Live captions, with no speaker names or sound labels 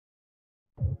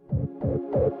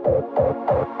God,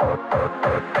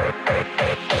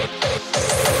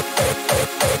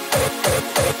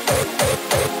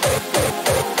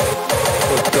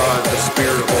 the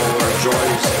spirit of all our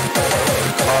joys,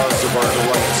 the cause of our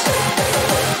delights,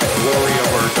 the glory of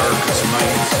our darkest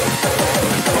nights,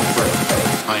 and comfort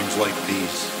in times like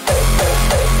these.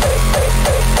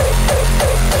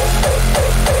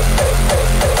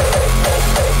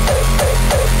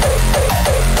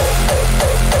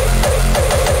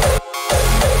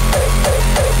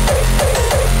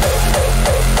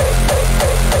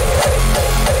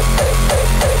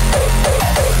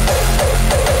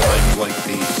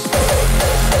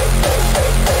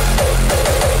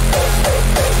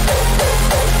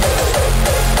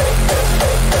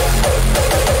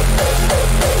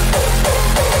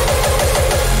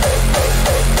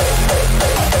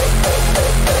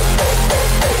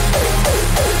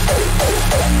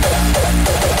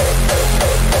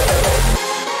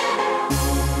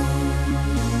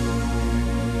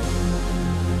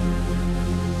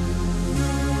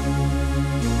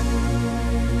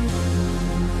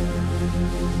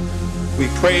 We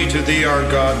pray to thee, our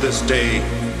God, this day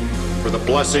for the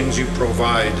blessings you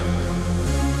provide.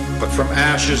 But from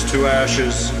ashes to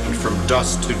ashes and from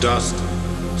dust to dust,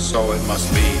 so it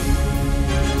must be.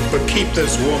 But keep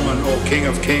this woman, O King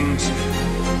of Kings,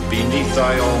 beneath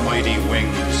thy almighty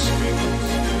wings.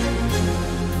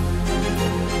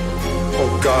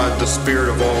 O God, the spirit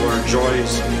of all our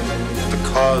joys,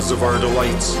 the cause of our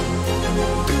delights,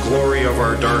 the glory of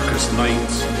our darkest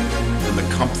nights, and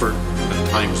the comfort at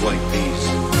times like these.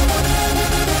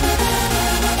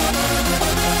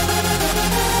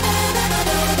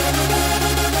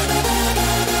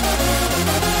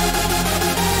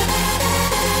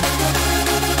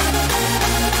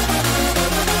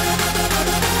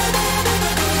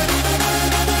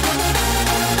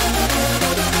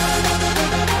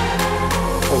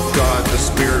 O God, the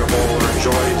spirit of all our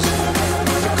joys,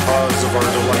 the cause of our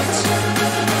delights,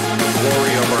 the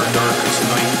glory of our darkest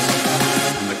nights,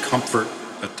 and the comfort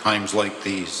at times like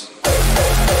these.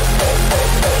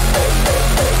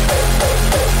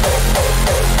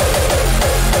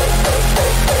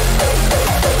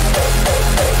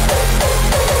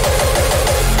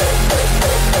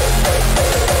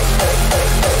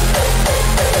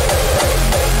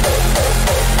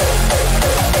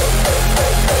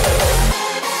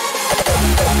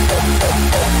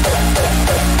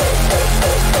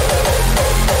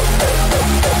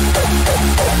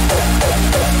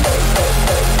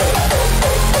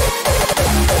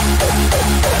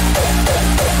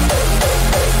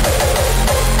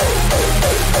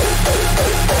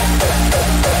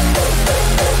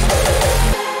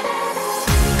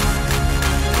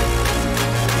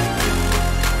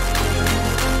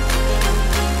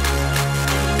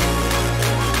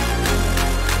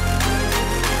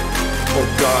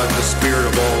 God, the spirit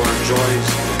of all our joys,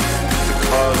 the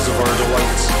cause of our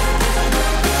delights,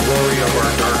 the glory of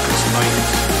our darkest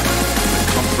nights, and the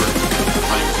comfort in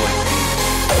times like these.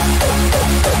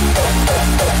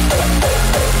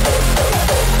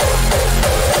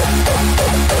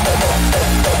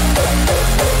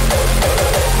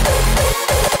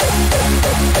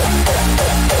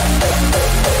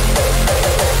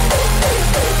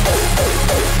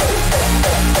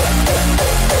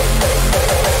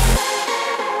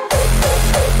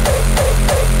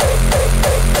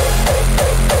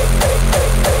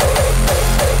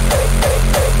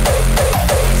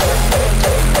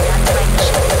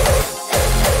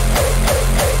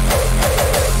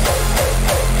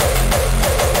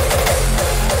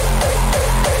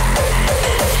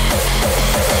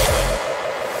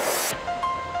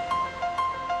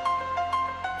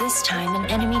 This time, an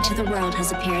enemy to the world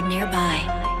has appeared nearby.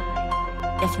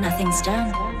 If nothing's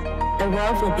done, the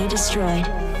world will be destroyed.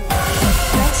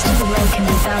 Threats to the world can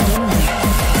be found anywhere.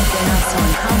 They're not so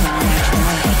uncommon in actual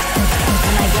life.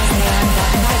 And I guess they aren't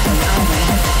that likely, are they?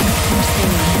 Of course they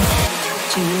are.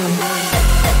 To you.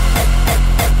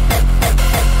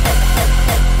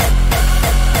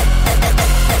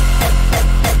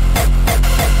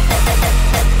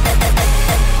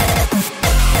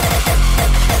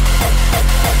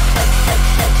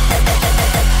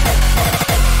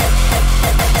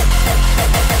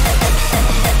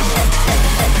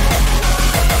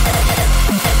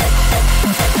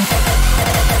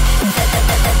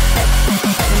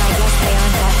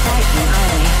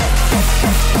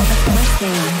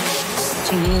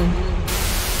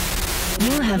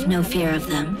 No fear of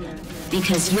them,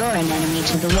 because you're an enemy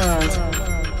to the world.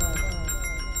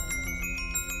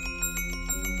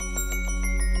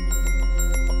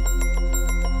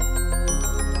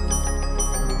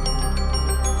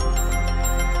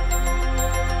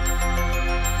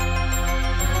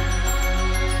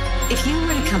 If you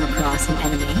were to come across an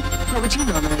enemy, what would you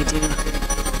normally do?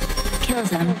 Kill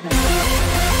them.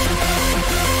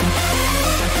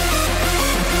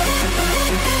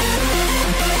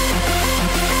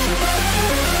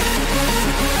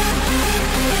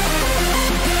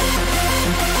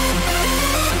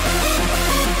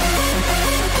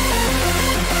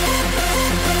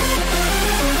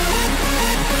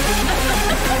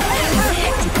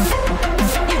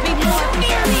 You'd be more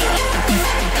near me!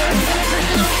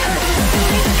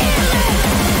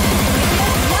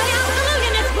 What absolute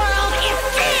in this world is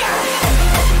fear!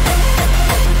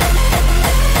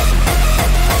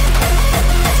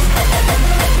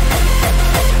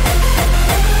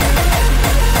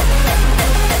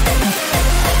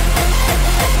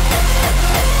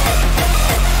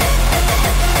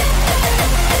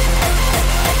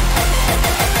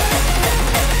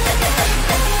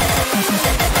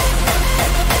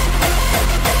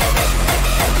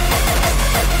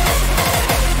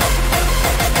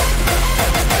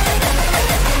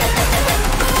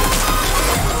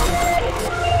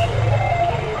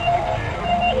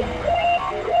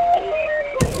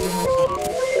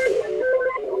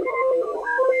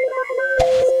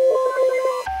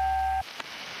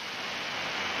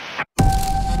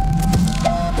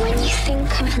 When you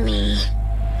think of me,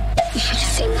 you should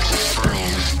think of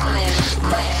fire,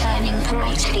 burning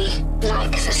brightly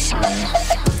like the sun.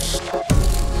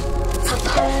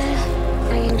 Upon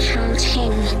I enchant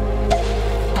him,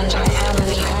 and I am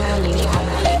the early one.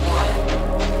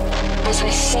 As I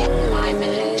sing my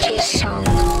melodious song,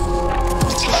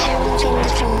 it is held in the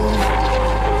dawn.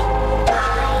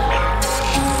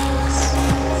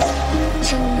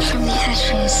 Sing from the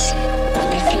ashes,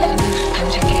 again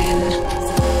and again.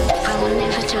 I will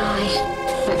never die,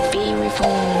 but be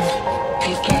reborn,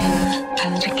 again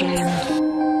and again.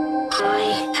 I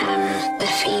am the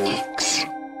Phoenix.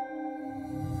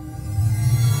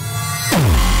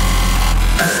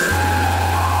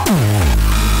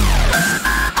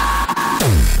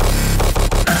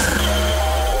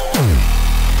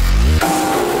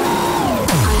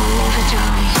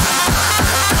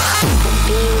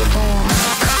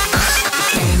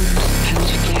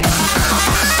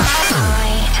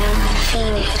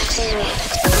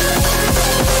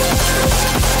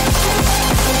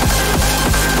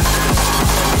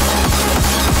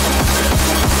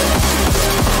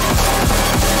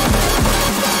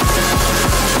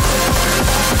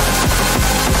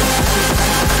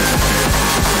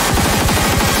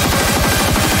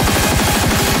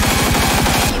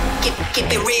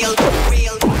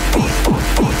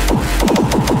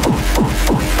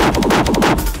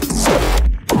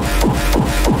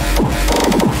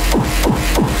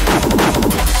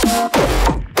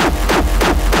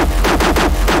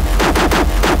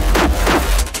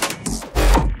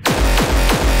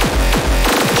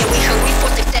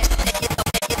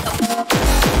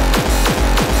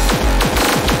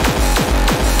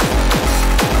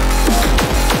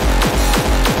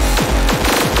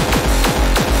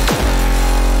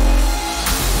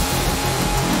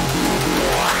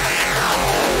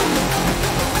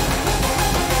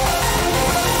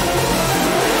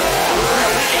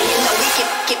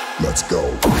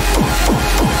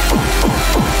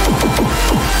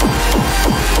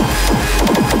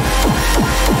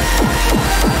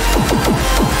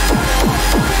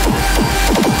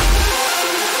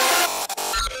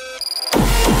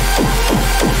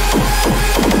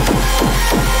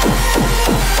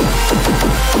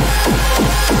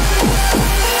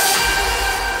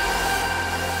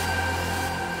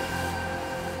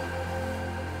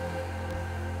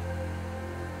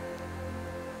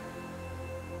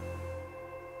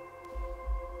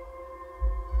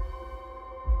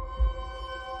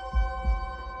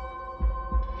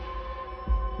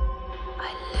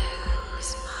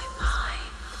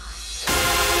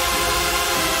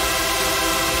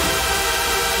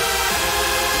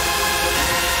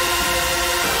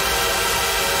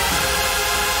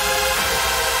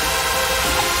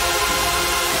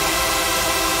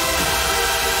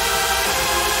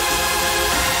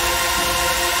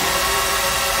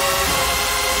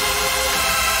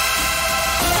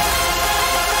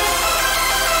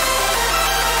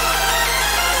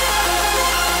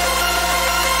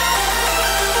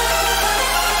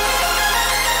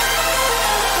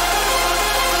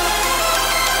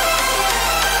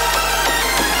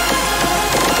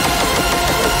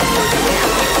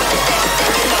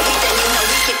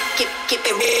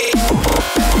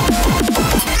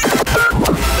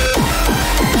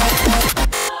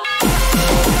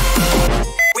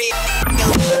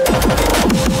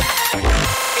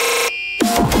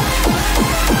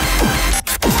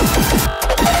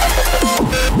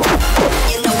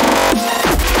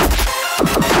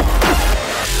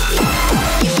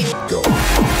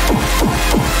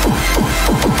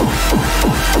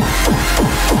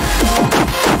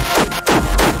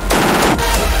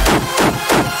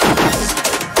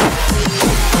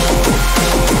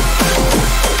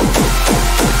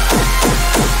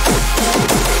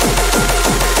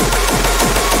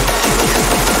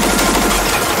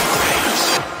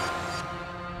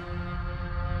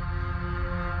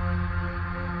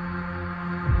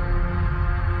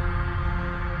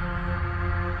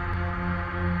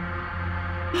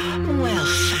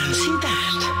 see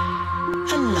that?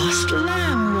 A lost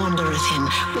lamb wandereth in,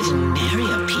 with nary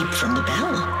a peep from the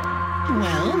bell.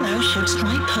 Well, thou shouldst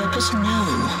my purpose know.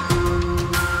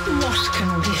 What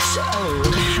can this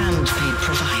old handmaid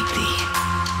provide thee?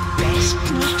 Best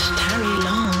not tarry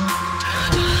long.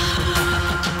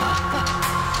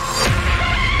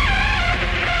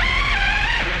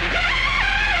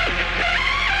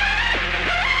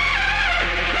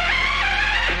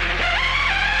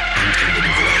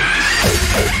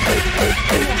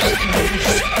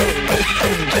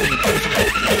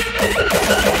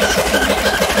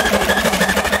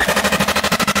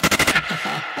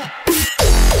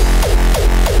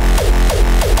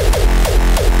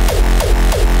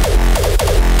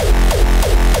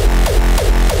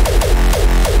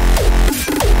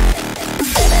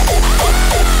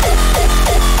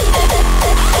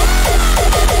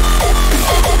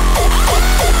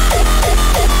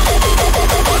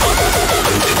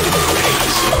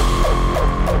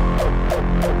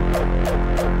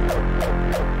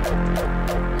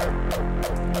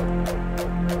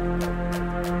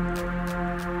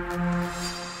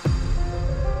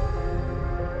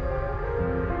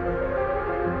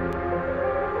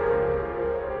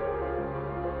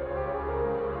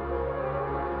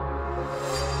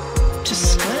 To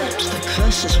skirt the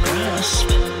curse's grasp,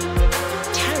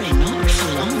 tarry not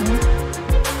for long.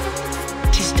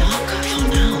 'Tis dark for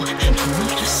now, and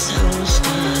not a soul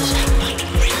stirs. But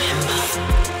remember,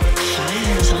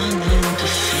 fires are known to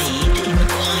fade in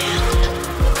quiet.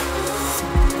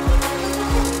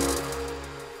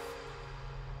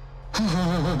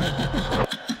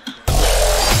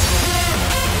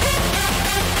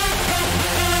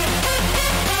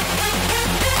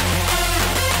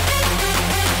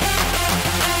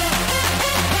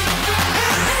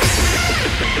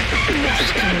 What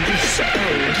can this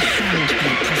old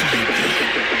handmaid provide thee?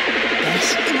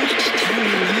 Best not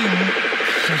tarry long.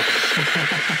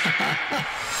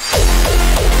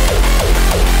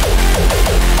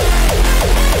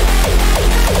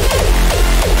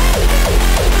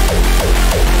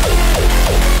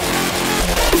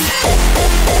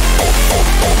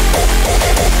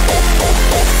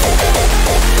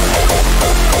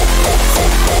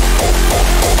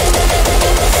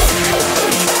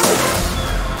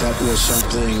 That was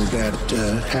something that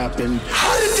happened.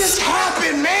 How did this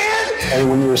happen, man? And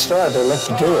when you're a star, they're left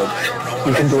to do it.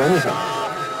 You can do anything.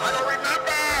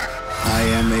 I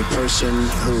am a person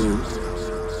who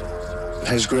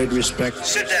has great respect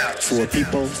for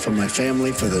people, for my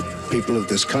family, for the people of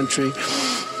this country.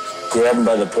 Grab him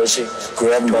by the pussy.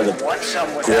 Grab him by the.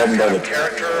 Grab him by the.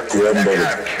 Grab him by the.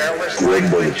 Grab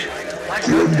him by the.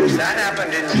 That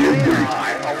happened in junior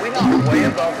high. Are we not way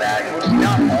above that? Would we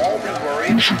not all be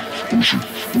worried?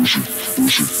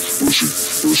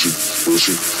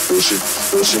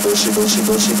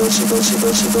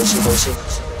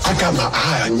 I got my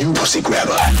eye on you, pussy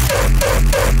grabber.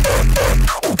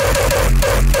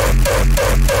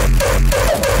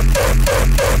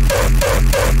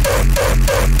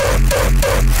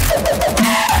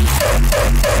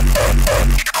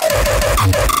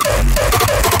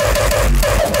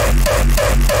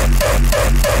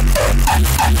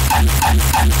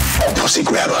 Pussy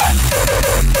grabber.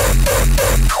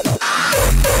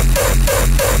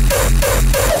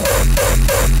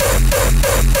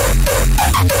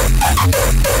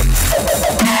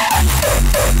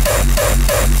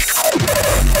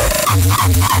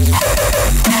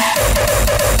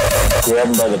 Grab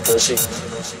him by the pussy.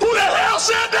 Who the hell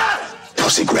said that?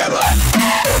 Pussy grabber.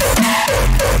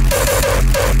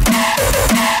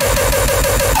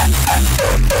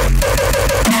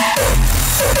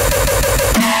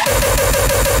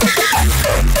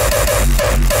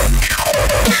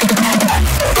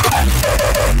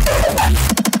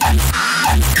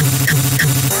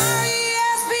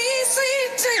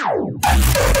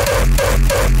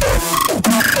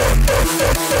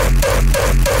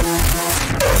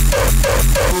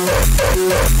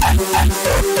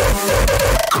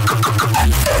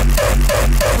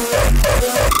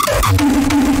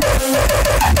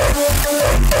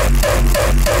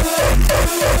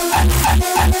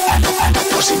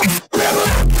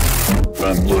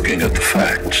 I'm looking at the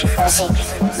facts.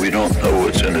 We don't know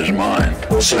what's in his mind.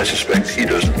 I suspect he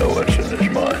doesn't know what's in his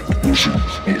mind. He's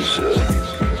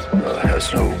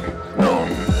has no known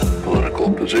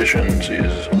political positions.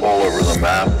 He's all over the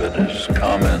map in his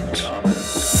comments.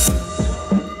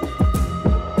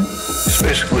 He's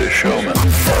basically a showman.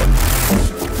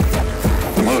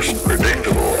 The most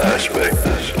predictable aspect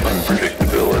is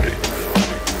unpredictability.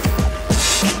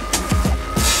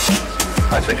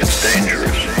 I think it's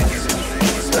dangerous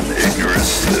and ignorant.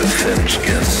 against the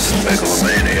thin-skinned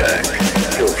megalomaniac.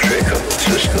 He'll shake up the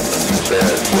system in a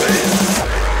bad way.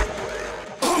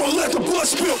 I'ma let the blood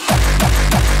spill.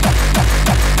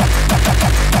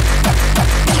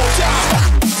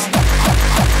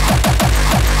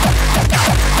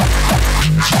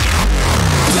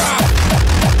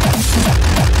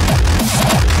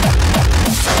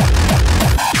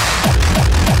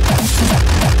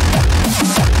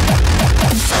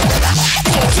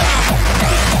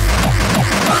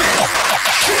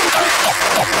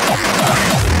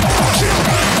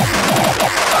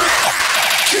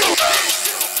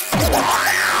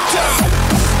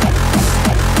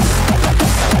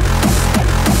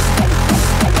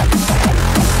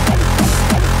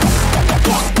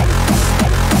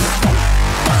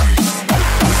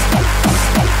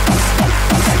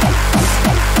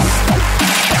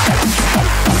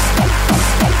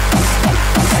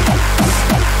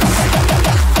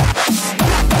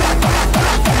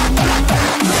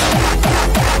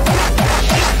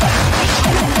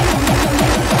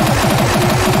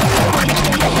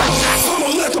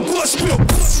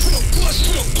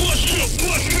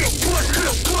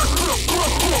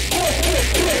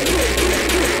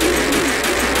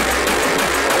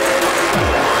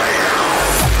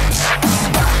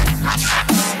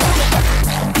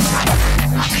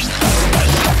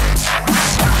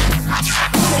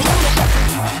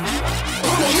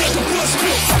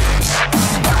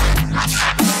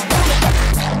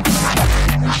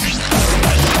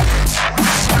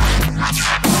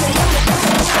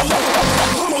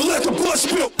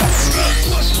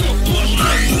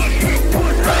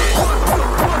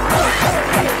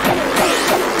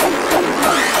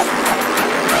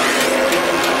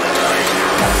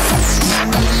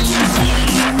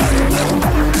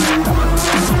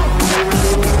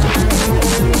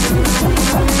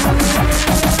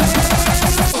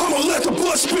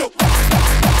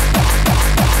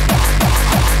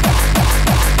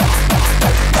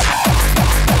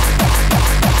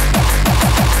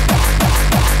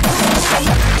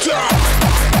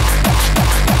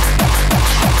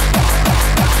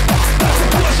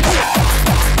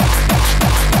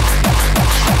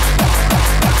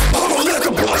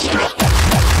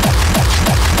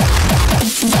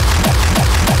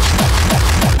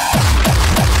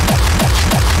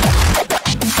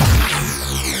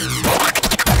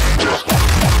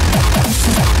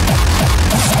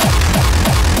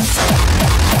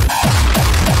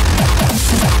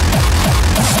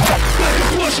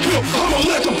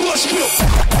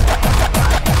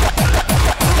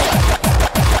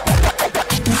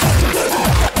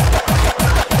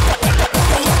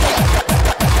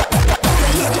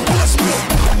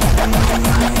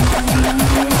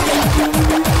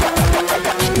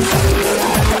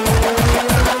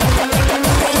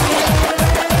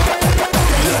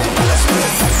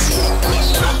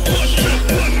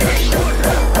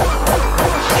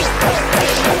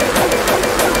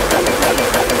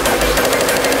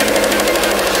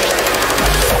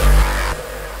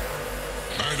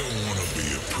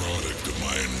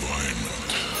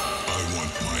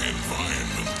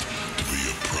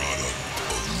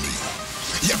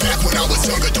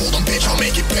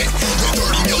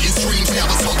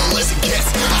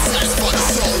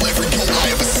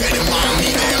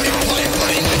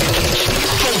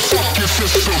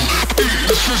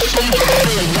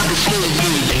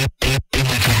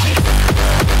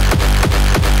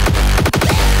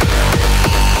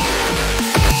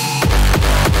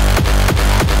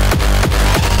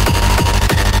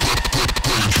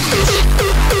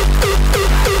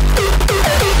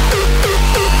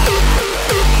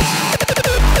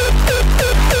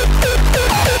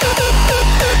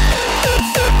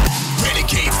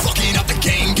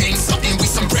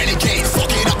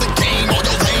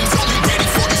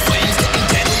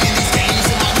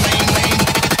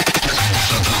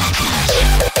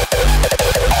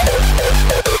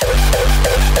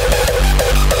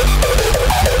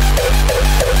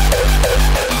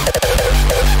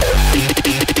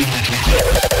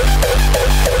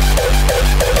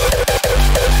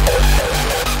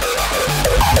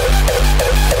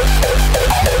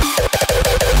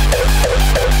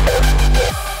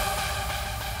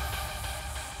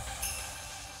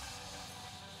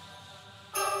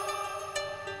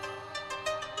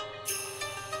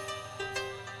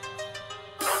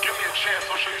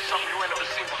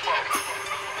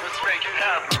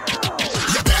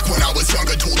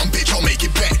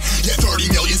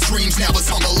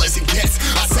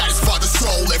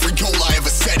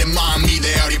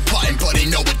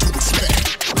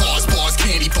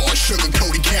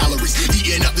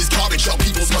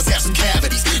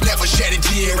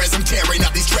 As I'm tearing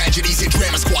up these tragedies, hit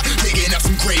drama squad, digging up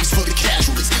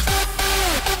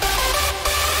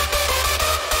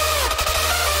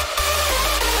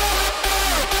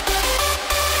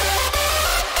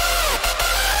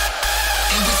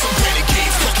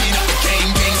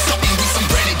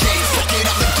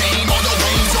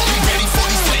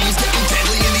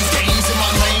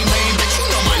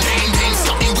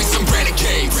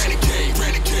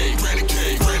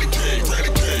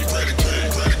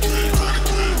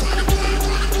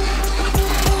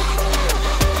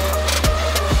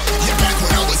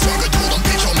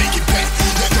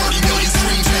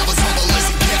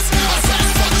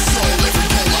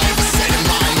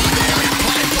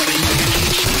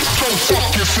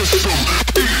system.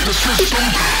 Eat the system.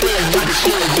 All with the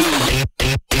soul.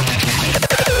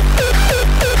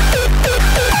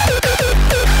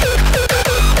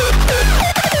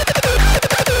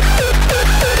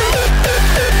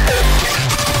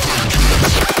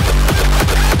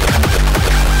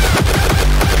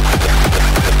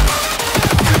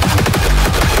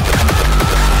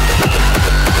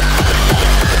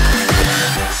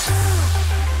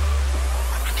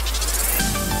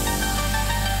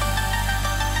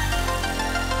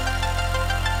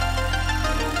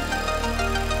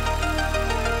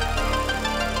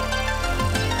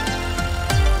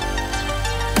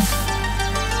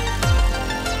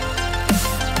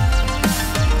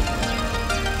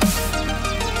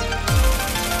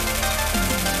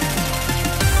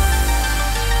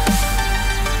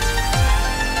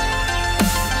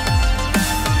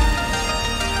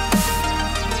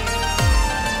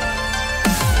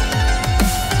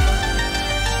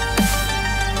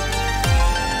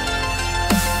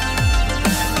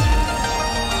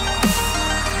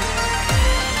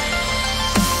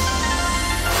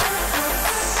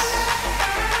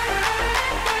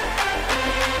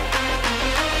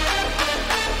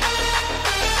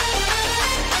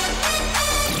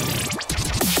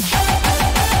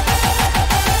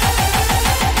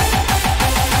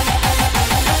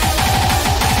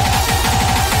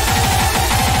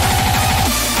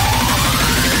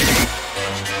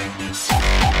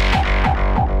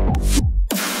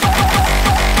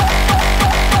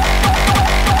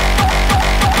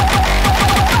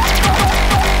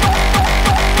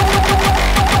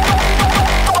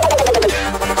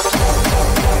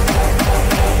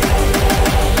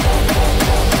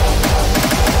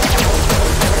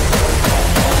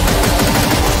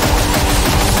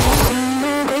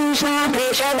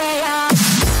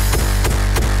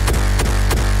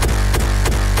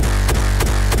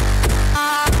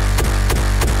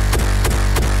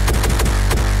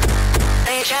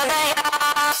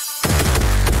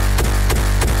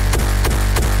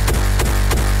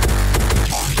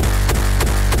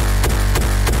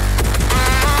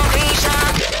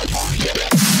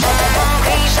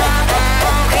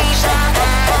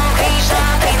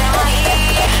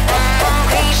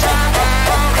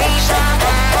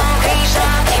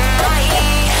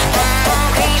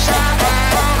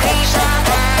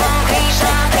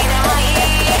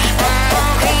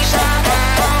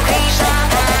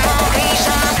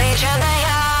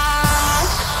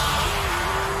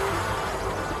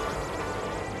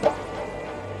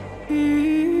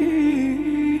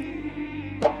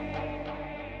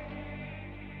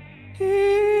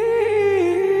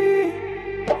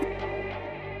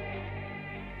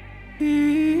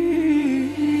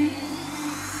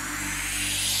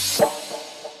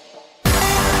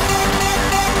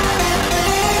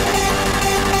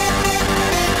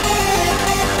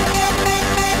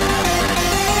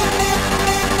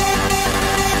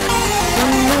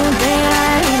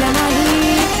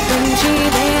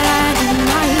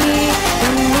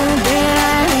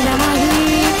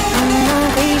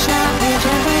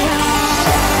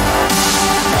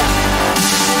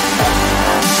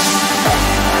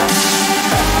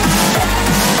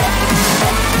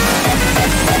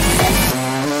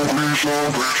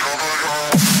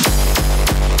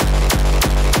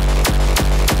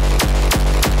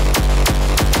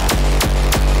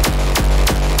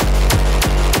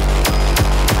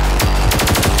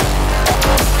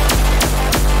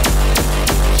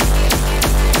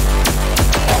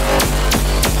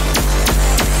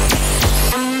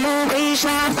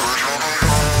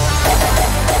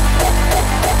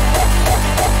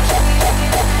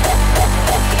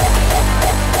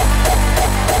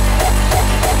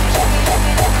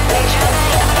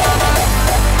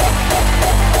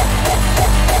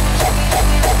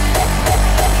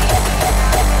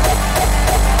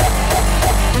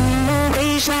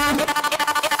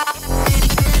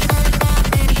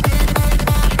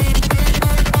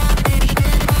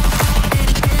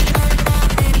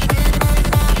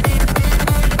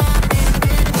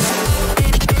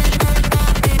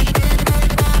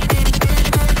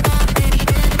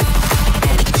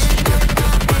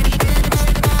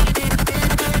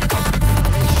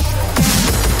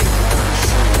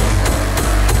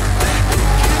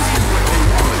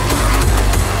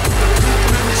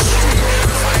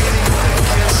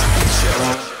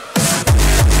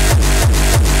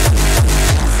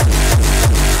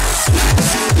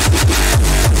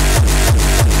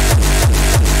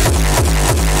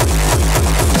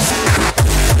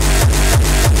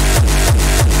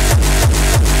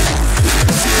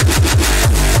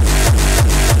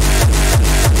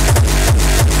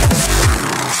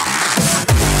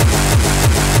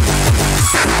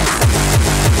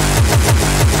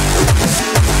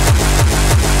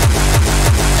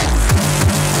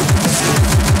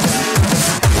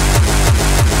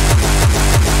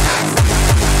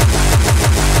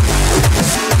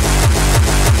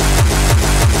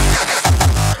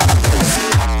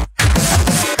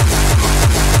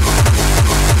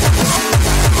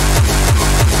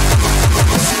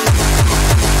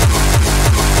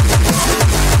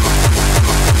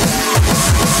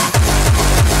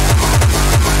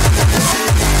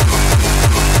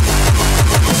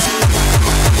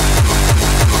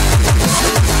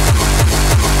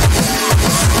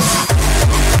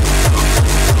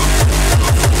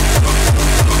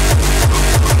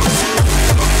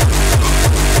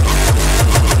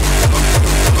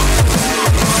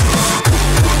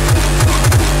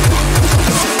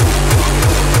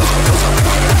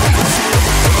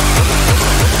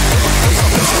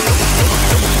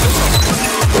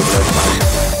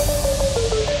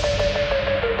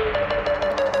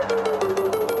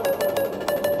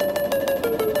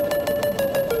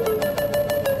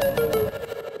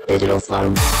 Digital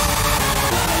Slum.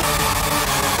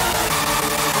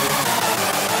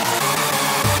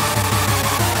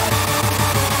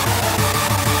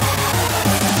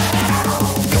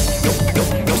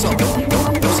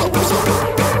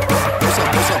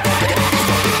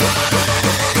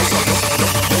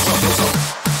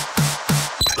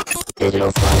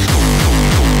 Digital Slum.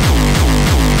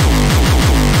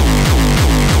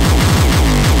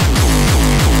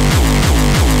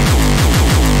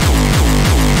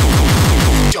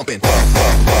 Jumping.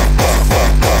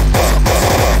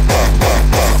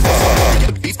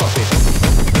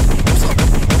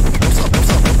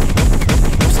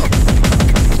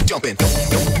 Jumping.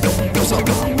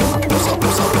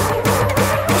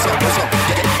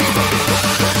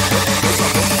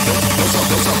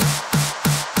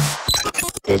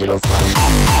 Digital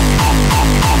Slum.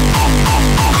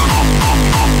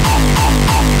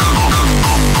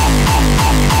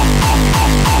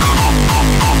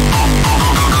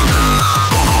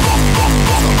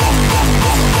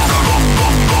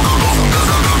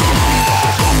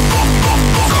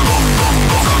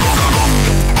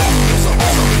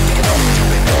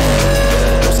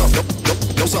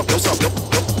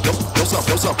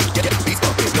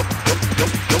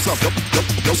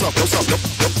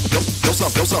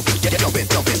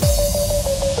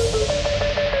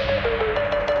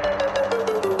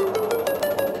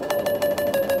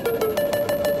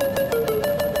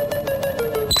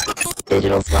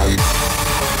 Digital Slum.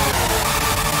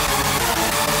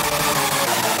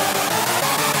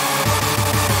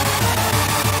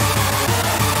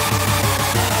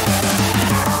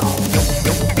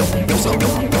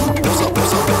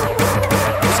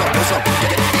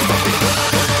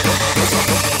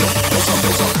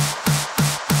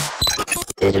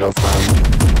 Digital Slum.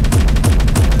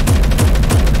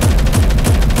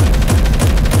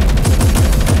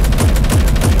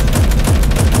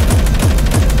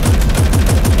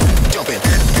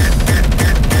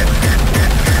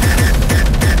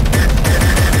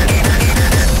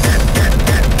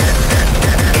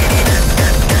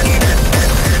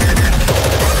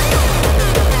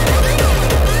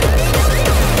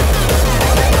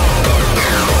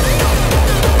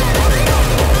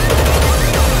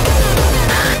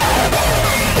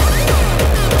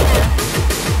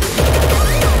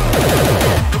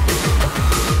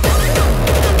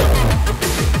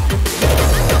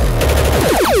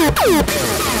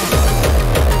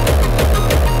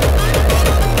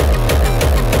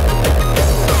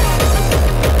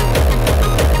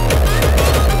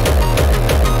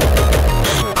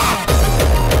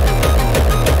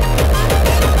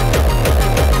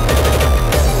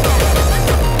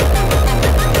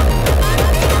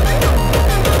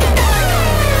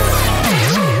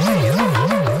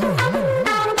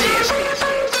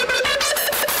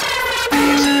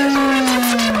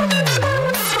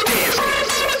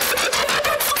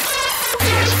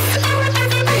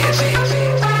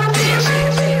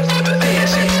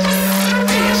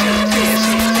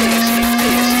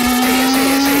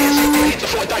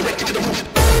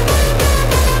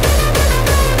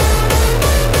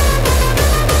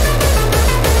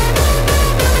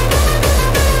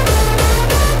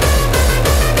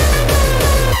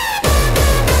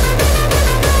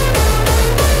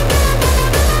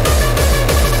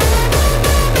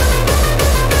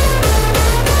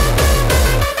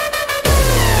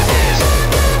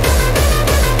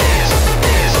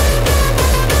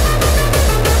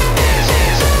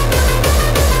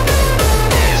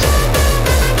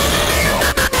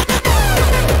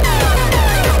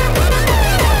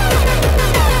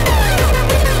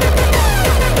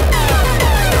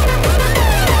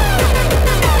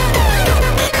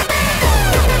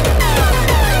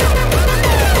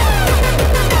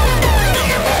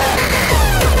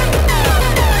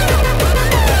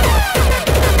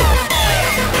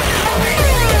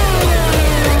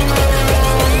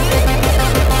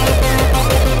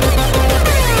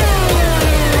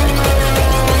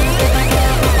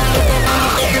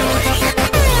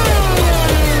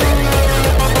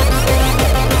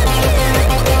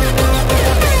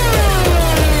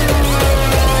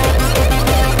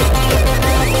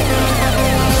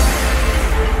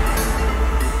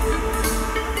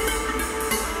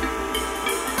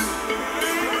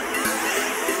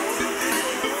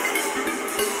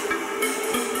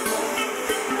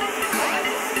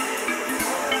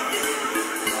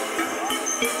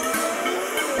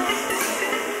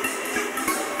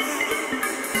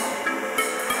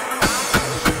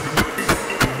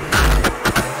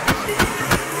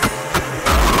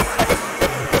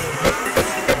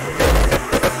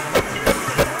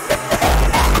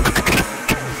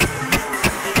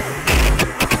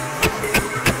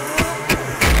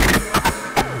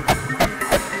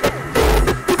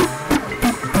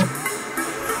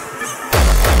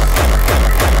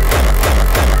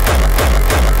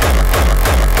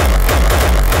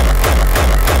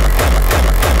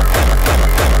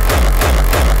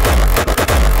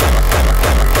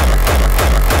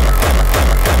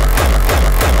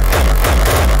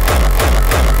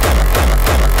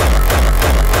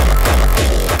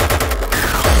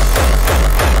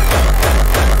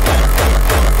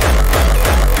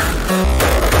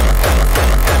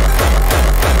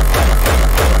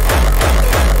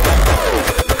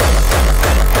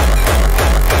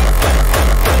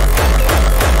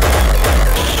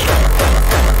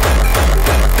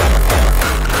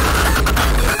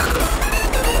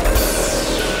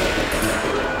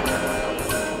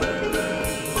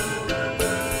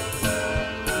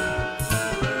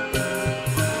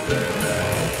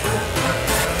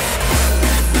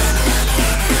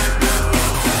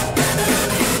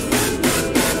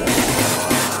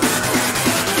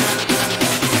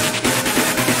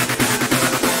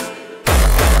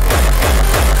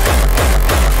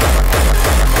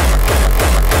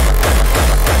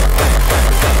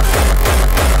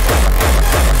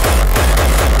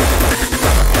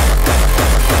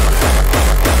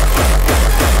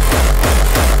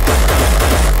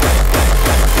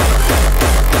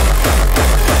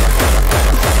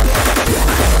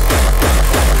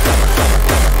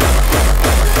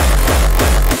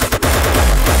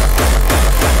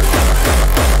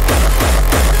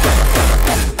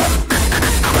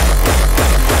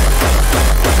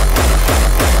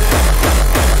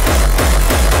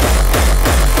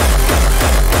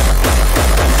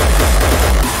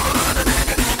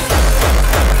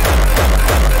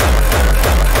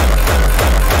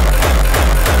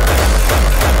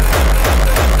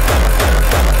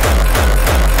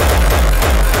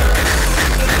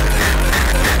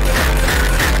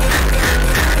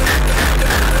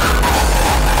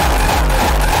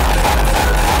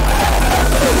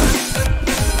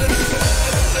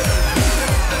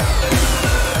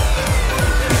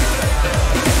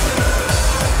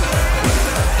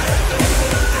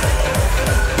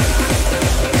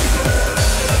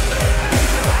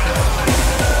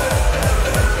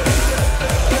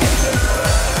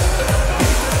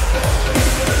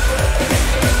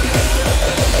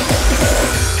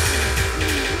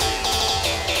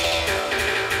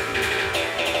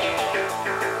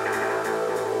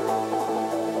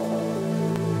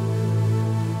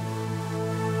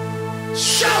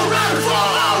 Shout out for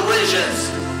our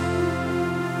regions.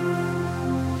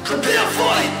 Prepare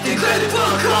for it,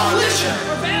 incredible coalition.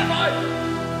 Prepare for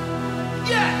it.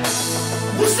 Yeah.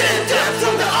 We'll stand down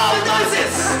from the all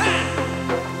noises.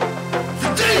 The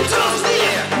day draws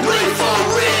near, waiting for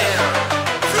real.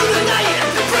 Through the night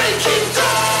and the breaking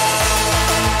dawn.